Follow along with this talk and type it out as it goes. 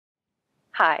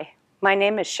Hi, my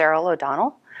name is Cheryl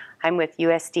O'Donnell. I'm with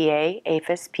USDA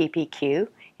APHIS PPQ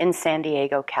in San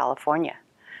Diego, California.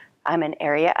 I'm an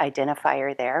area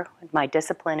identifier there. My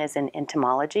discipline is in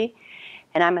entomology,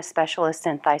 and I'm a specialist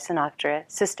in Thysanoptera,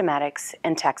 systematics,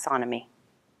 and taxonomy.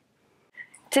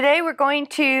 Today we're going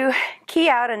to key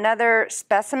out another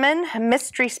specimen, a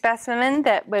mystery specimen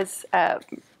that was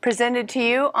presented to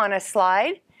you on a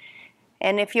slide.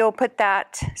 And if you'll put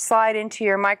that slide into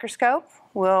your microscope,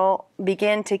 we'll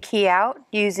begin to key out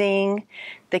using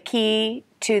the key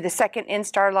to the second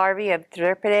instar larvae of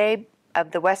Thripidae of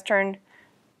the Western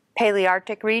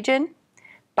Palearctic region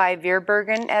by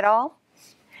Veerbergen et al.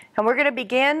 And we're going to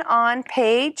begin on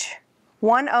page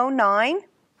 109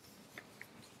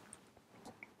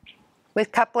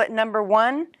 with couplet number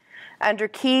 1 under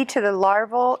key to the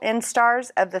larval instars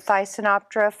of the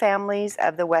Thysanoptera families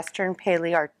of the Western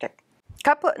Palearctic.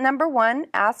 Couplet number 1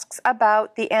 asks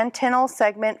about the antennal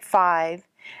segment 5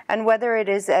 and whether it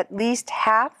is at least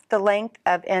half the length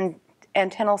of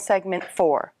antennal segment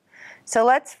 4. So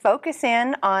let's focus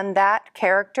in on that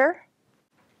character.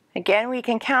 Again, we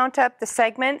can count up the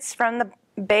segments from the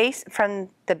base of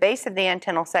the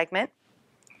antennal segment.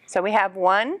 So we have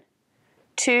 1,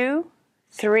 2,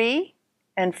 3,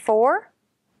 and 4.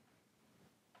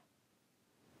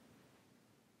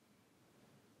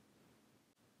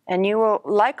 And you will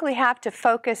likely have to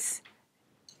focus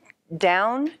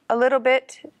down a little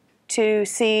bit to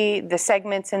see the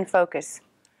segments in focus.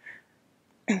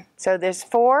 So there's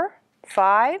 4,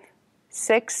 5,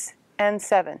 6, and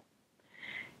 7.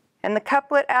 And the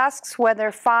couplet asks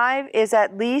whether 5 is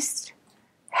at least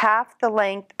half the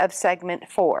length of segment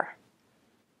 4.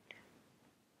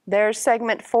 There's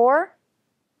segment 4,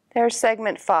 there's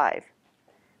segment 5.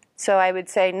 So I would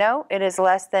say no, it is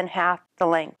less than half the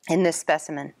length in this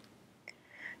specimen.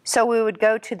 So we would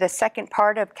go to the second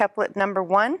part of couplet number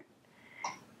 1,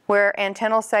 where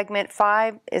antennal segment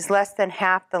 5 is less than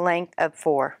half the length of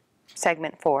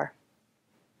segment 4.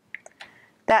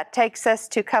 That takes us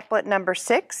to couplet number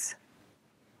 6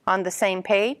 on the same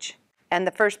page. And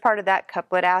the first part of that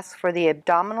couplet asks for the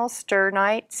abdominal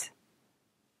sternites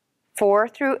 4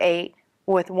 through 8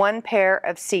 with 1 pair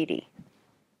of setae.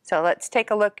 So let's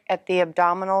take a look at the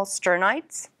abdominal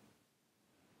sternites.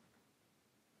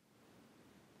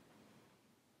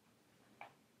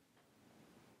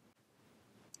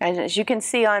 And as you can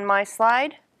see on my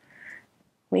slide,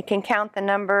 we can count the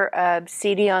number of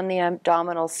setae on the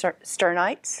abdominal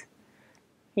sternites.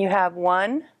 You have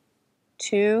 1,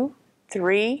 2,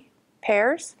 3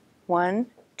 pairs. 1,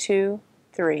 2,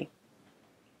 3.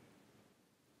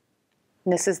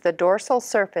 And this is the dorsal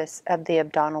surface of the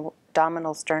abdominal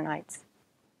sternites.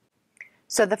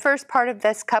 So the first part of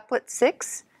this couplet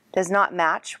 6 does not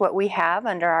match what we have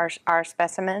under our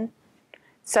specimen.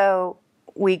 So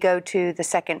we go to the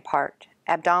second part,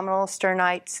 abdominal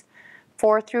sternites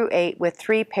 4 through 8 with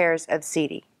 3 pairs of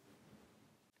setae.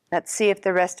 Let's see if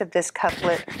the rest of this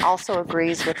couplet also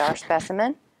agrees with our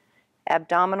specimen.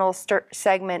 Abdominal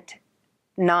segment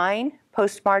 9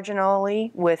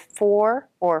 postmarginally with 4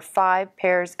 or 5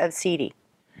 pairs of setae.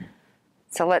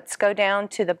 So let's go down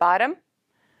to the bottom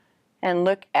and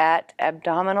look at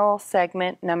abdominal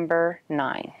segment number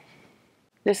 9.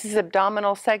 This is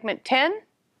abdominal segment 10.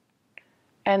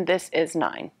 And this is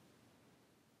 9.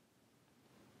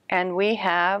 And we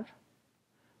have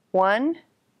 1,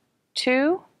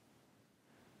 2.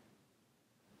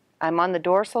 I'm on the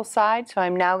dorsal side, so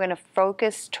I'm now going to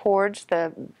focus towards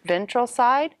the ventral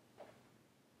side.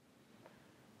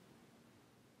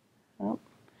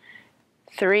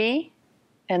 3,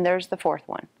 and there's the 4th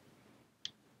one.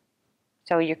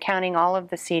 So you're counting all of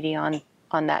the setae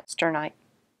on that sternite.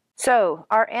 So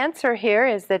our answer here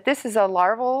is that this is a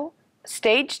larval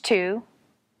stage 2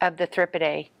 of the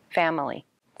Thripidae family.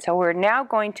 So we're now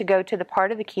going to go to the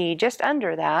part of the key just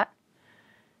under that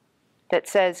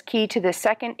says key to the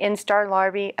second instar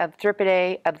larvae of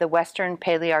Thripidae of the Western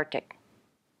Palearctic.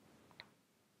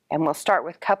 And we'll start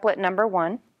with couplet number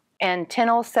 1.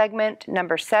 Antennal segment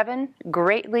number 7,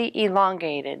 greatly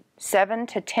elongated, 7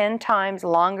 to 10 times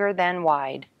longer than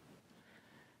wide.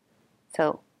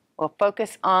 So we'll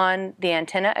focus on the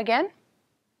antenna again.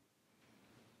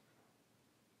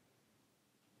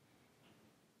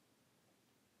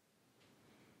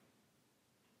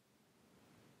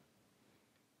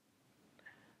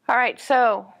 All right,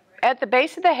 so at the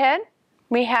base of the head,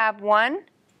 we have 1,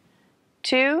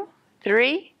 2,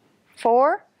 3,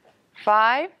 4,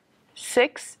 5,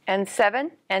 6, and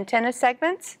 7 antenna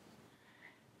segments.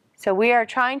 So we are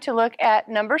trying to look at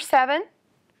number 7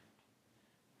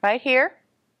 right here.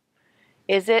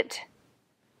 Is it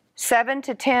 7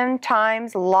 to 10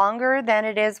 times longer than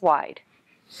it is wide?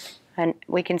 And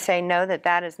we can say no,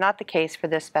 that is not the case for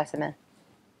this specimen.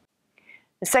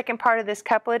 The second part of this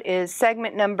couplet is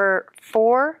segment number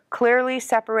 4, clearly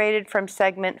separated from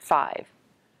segment 5.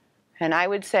 And I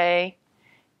would say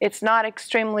it's not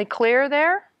extremely clear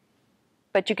there,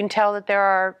 but you can tell that there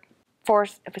are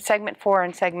segment 4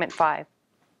 and segment 5.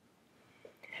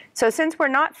 So since we're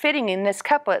not fitting in this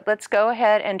couplet, let's go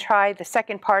ahead and try the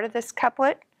second part of this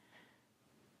couplet.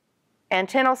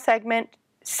 Antennal segment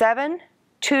 7,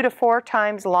 2 to 4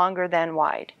 times longer than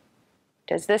wide.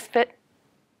 Does this fit?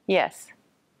 Yes,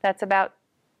 that's about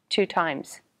 2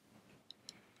 times.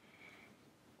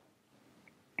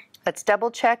 Let's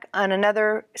double check on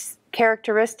another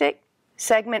characteristic.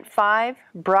 Segment 5,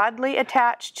 broadly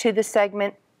attached to the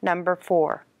segment number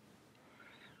 4.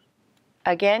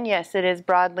 Again, yes, it is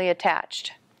broadly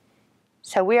attached.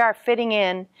 So we are fitting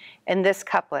in this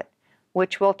couplet,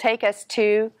 which will take us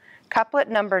to couplet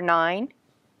number 9,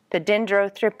 the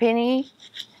Dendrothripini,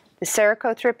 the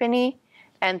Ceracothripini,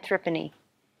 and Thripini.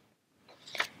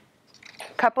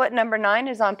 Couplet number 9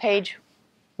 is on page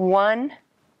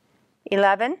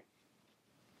 111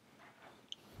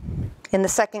 in the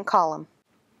second column.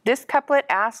 This couplet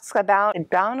asks about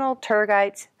abdominal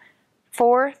tergites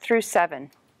 4 through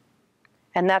 7.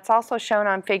 And that's also shown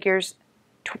on figures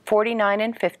 49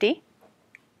 and 50.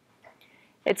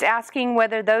 It's asking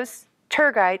whether those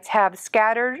tergites have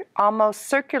scattered, almost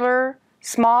circular,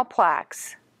 small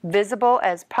plaques, visible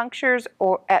as punctures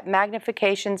or at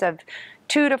magnifications of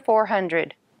 2 to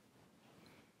 400.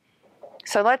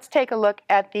 So let's take a look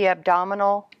at the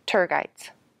abdominal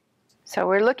tergites. So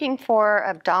we're looking for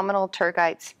abdominal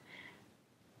tergites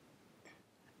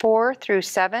 4 through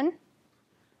 7.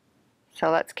 So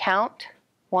let's count.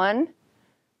 1,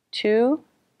 2,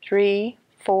 3,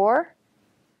 4.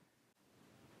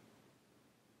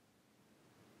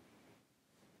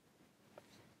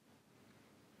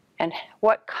 And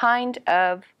what kind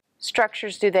of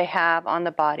structures do they have on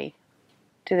the body?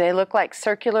 Do they look like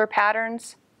circular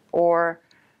patterns or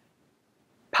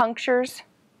punctures?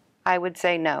 I would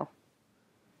say no.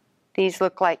 These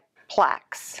look like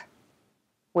plaques,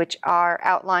 which are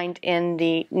outlined in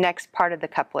the next part of the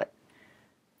couplet.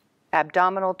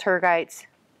 Abdominal tergites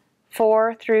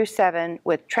 4 through 7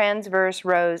 with transverse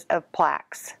rows of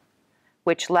plaques,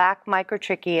 which lack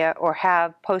microtrichia or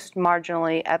have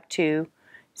postmarginally up to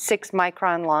 6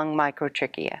 micron long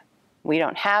microtrichia. We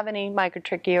don't have any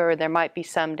microtrichia, or there might be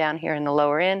some down here in the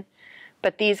lower end,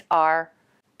 but these are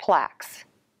plaques,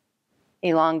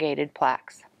 elongated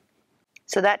plaques.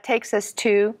 So that takes us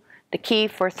to the key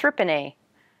for Thripinae,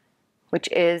 which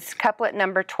is couplet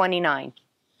number 29.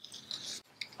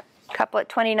 Couplet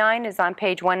 29 is on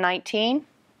page 119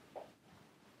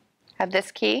 of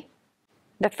this key.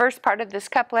 The first part of this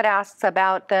couplet asks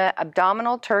about the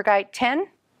abdominal tergite 10,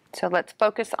 so let's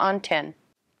focus on 10.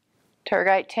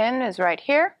 Tergite 10 is right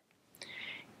here,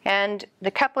 and the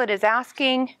couplet is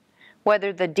asking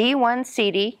whether the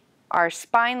D1-CD are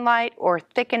spine-like or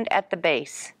thickened at the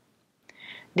base.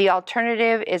 The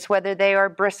alternative is whether they are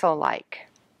bristle-like.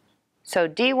 So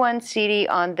D1-CD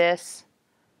on this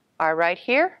are right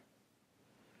here,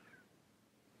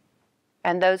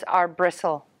 and those are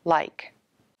bristle-like.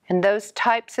 And those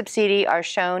types of CD are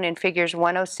shown in figures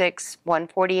 106,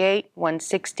 148,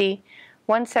 160,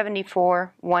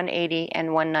 174, 180,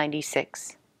 and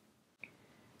 196.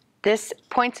 This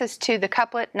points us to the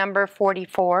couplet number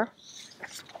 44,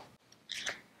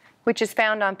 which is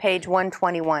found on page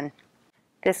 121.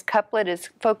 This couplet is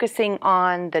focusing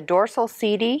on the dorsal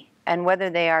CD and whether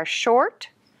they are short,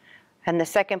 and the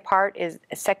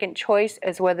second choice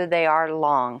is whether they are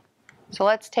long. So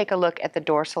let's take a look at the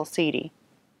dorsal CD.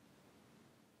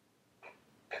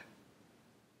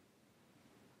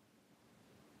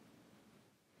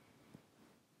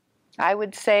 I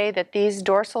would say that these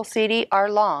dorsal CD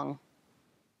are long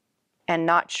and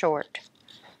not short.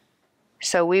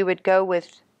 So we would go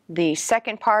with the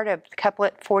second part of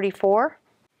couplet 44.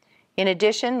 In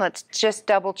addition, let's just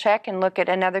double check and look at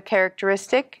another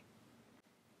characteristic,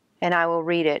 and I will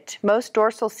read it. Most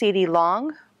dorsal CD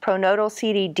long, pronotal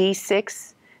CD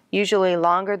D6 usually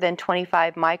longer than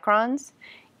 25 microns,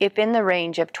 if in the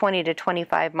range of 20 to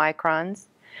 25 microns,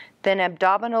 then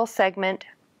abdominal segment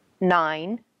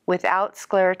 9 without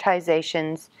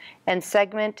sclerotizations, and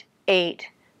segment 8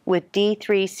 with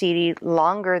D3 CD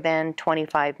longer than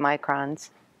 25 microns.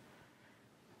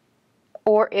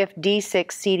 Or if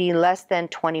D6 CD less than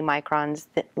 20 microns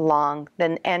long,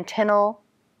 then antenna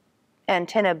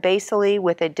basally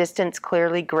with a distance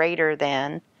clearly greater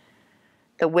than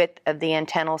the width of the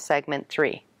antennal segment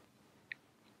 3.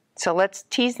 So let's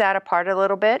tease that apart a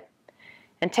little bit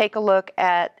and take a look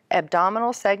at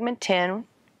abdominal segment 10,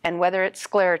 and whether it's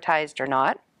sclerotized or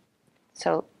not.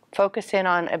 So focus in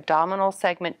on abdominal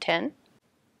segment 10.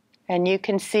 And you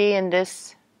can see in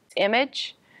this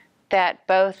image that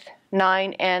both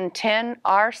 9 and 10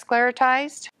 are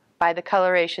sclerotized by the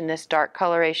coloration, this dark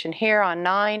coloration here on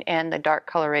 9 and the dark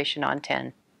coloration on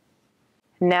 10.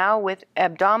 Now with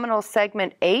abdominal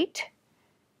segment 8,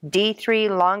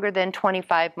 D3 longer than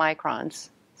 25 microns.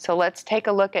 So let's take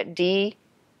a look at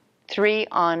D3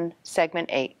 on segment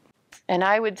 8. And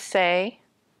I would say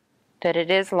that it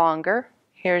is longer.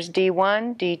 Here's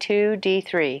D1, D2,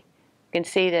 D3. You can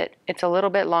see that it's a little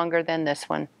bit longer than this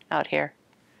one out here.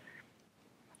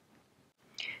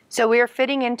 So we are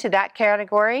fitting into that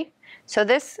category. So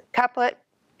this couplet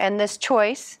and this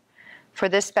choice for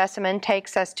this specimen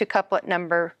takes us to couplet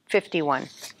number 51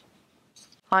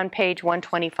 on page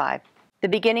 125. The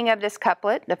beginning of this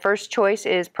couplet, the first choice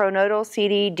is pronotal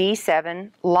CD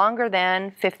D7, longer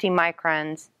than 50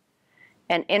 microns,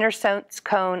 and intersense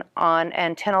cone on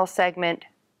antennal segment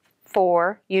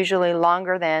 4, usually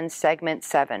longer than segment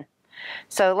 7.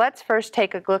 So let's first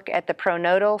take a look at the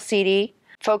pronotal CD.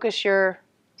 Focus your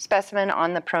specimen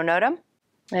on the pronotum.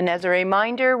 And as a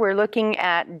reminder, we're looking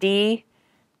at D7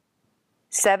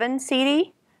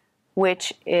 CD,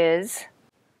 which is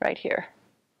right here.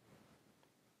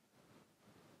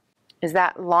 Is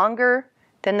that longer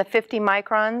than the 50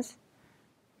 microns?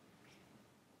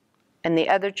 And the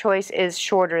other choice is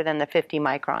shorter than the 50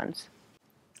 microns.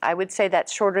 I would say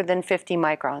that's shorter than 50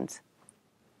 microns.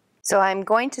 So I'm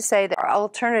going to say that our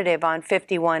alternative on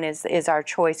 51 is our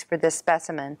choice for this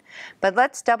specimen. But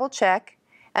let's double check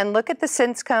and look at the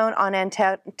sense cone on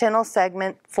antennal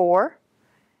segment 4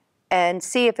 and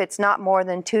see if it's not more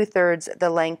than 2/3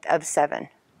 the length of 7.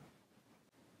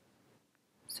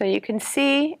 So you can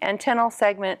see antennal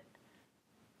segment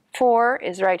 4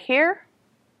 is right here,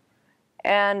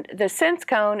 and the sense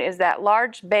cone is that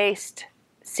large based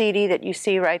CD that you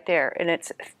see right there, and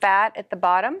it's fat at the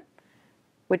bottom,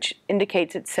 which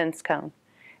indicates its sense cone.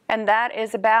 And that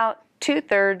is about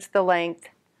 2/3 the length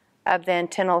of the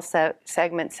antennal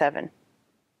segment 7.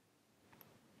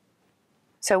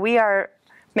 So we are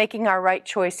making our right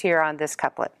choice here on this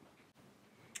couplet.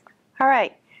 All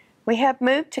right, we have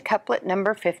moved to couplet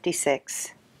number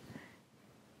 56.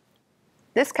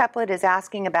 This couplet is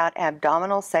asking about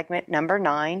abdominal segment number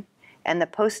 9 and the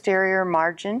posterior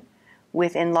margin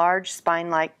with enlarged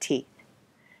spine-like teeth.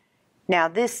 Now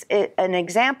an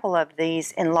example of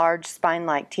these enlarged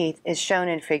spine-like teeth is shown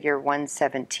in figure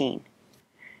 117.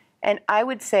 And I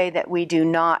would say that we do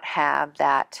not have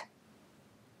that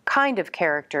kind of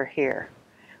character here.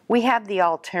 We have the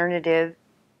alternative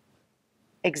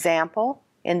example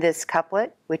in this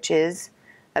couplet, which is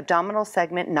abdominal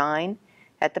segment 9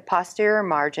 at the posterior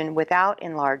margin without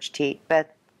enlarged teeth,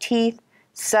 but teeth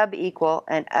subequal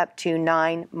and up to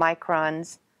 9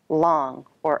 microns long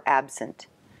or absent.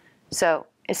 So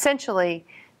essentially,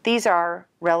 these are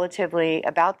relatively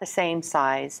about the same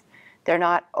size. They're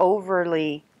not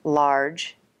overly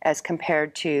large as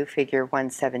compared to figure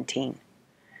 117.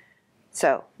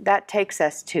 So that takes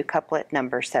us to couplet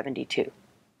number 72.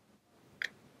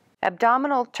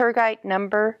 Abdominal tergite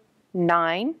number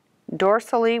 9,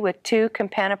 dorsally with 2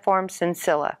 campaniform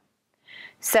sensilla,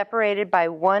 separated by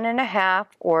 1.5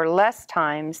 or less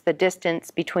times the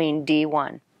distance between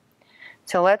D1.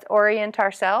 So let's orient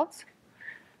ourselves.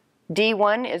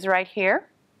 D1 is right here.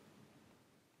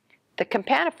 The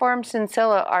campaniform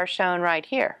sensilla are shown right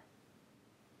here.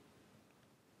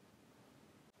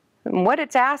 And what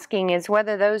it's asking is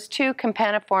whether those 2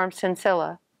 campaniform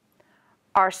sensilla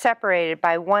are separated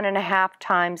by 1.5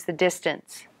 times the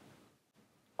distance,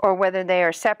 or whether they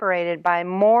are separated by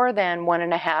more than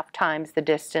 1.5 times the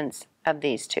distance of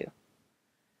these 2.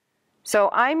 So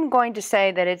I'm going to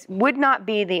say that it would not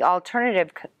be the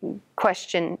alternative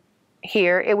question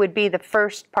here. It would be the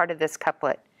first part of this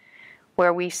couplet,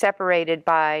 where we separated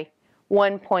by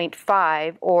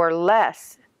 1.5 or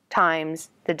less times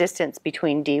the distance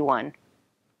between D1.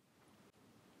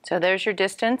 So there's your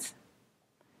distance,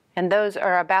 and those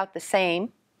are about the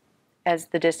same as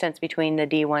the distance between the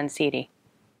D1 CD.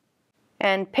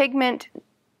 And pigmentation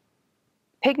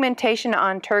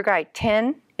on tergite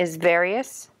 10 is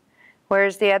various,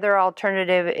 whereas the other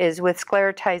alternative is with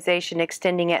sclerotization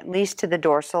extending at least to the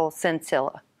dorsal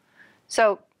sensilla.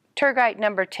 So tergite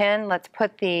number 10, let's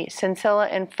put the sensilla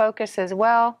in focus as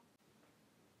well.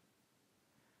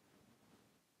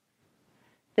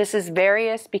 This is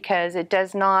various because it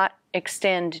does not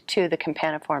extend to the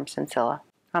campaniform sensilla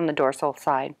on the dorsal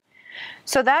side.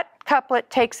 So that couplet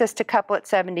takes us to couplet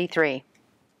 73.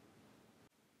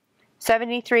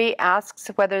 73 asks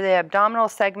whether the abdominal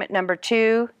segment number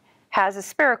 2 has a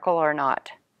spiracle or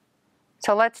not.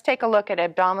 So let's take a look at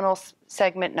abdominal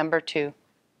segment number 2.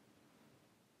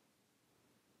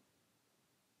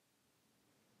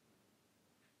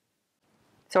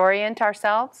 Let's orient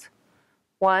ourselves.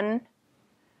 1,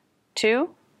 2,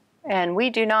 and we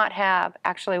do not have,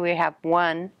 actually we have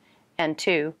 1 and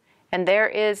 2, and there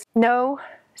is no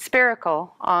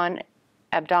spiracle on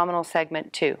abdominal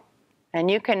segment 2.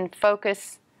 And you can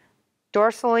focus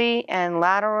dorsally and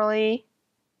laterally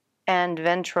and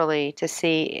ventrally to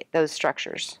see those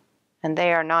structures, and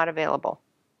they are not available.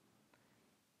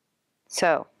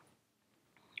 So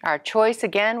our choice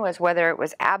again was whether it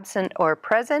was absent or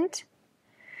present.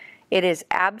 It is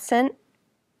absent.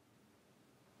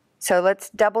 So let's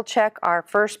double check our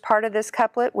first part of this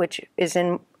couplet, which is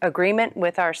in agreement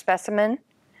with our specimen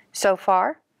so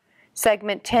far.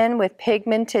 Segment 10 with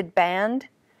pigmented band,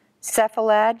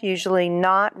 cephalad, usually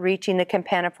not reaching the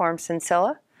campaniform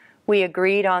sensilla. We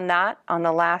agreed on that on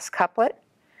the last couplet.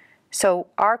 So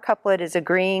our couplet is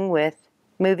agreeing with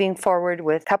moving forward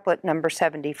with couplet number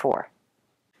 74.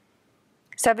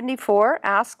 74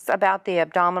 asks about the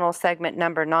abdominal segment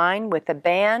number 9 with the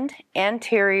band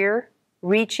anterior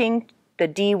reaching the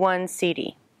D1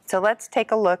 CD. So let's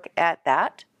take a look at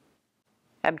that.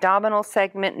 Abdominal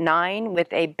segment 9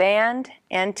 with a band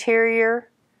anterior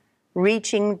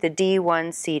reaching the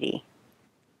D1 CD,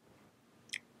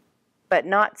 but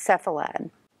not cephalad,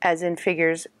 as in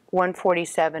figures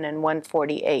 147 and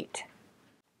 148.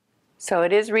 So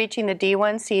it is reaching the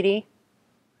D1 CD,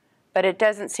 but it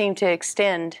doesn't seem to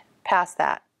extend past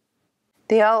that.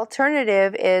 The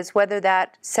alternative is whether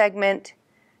that segment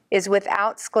is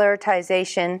without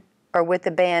sclerotization or with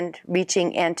the band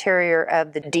reaching anterior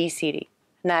of the DCD,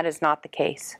 and that is not the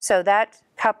case. So that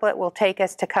couplet will take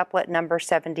us to couplet number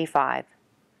 75.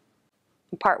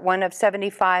 Part 1 of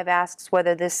 75 asks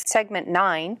whether this segment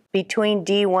 9 between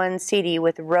D1 CD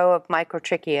with a row of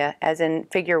microtrichia, as in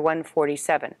figure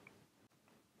 147.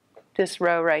 This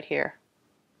row right here.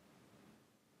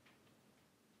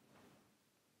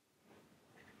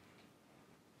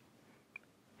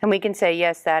 And we can say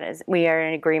yes, we are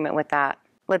in agreement with that.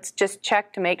 Let's just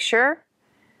check to make sure.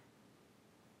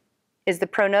 Is the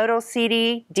pronotal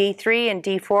CD D3 and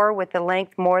D4 with the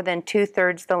length more than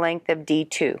 2/3 the length of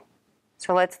D2?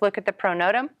 So let's look at the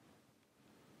pronotum.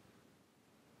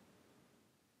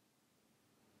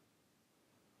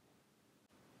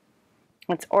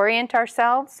 Let's orient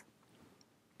ourselves.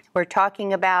 We're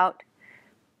talking about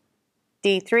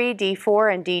D3,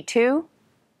 D4, and D2.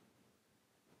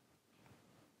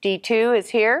 D2 is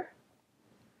here.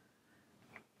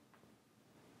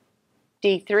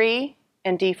 D3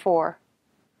 and D4.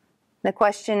 The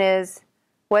question is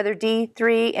whether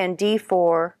D3 and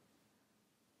D4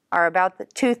 are about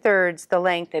 2/3 the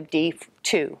length of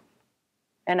D2.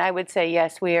 And I would say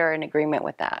yes, we are in agreement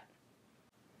with that.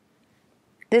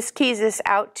 This keys us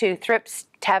out to Thrips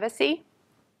tabaci,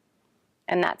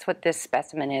 and that's what this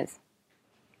specimen is.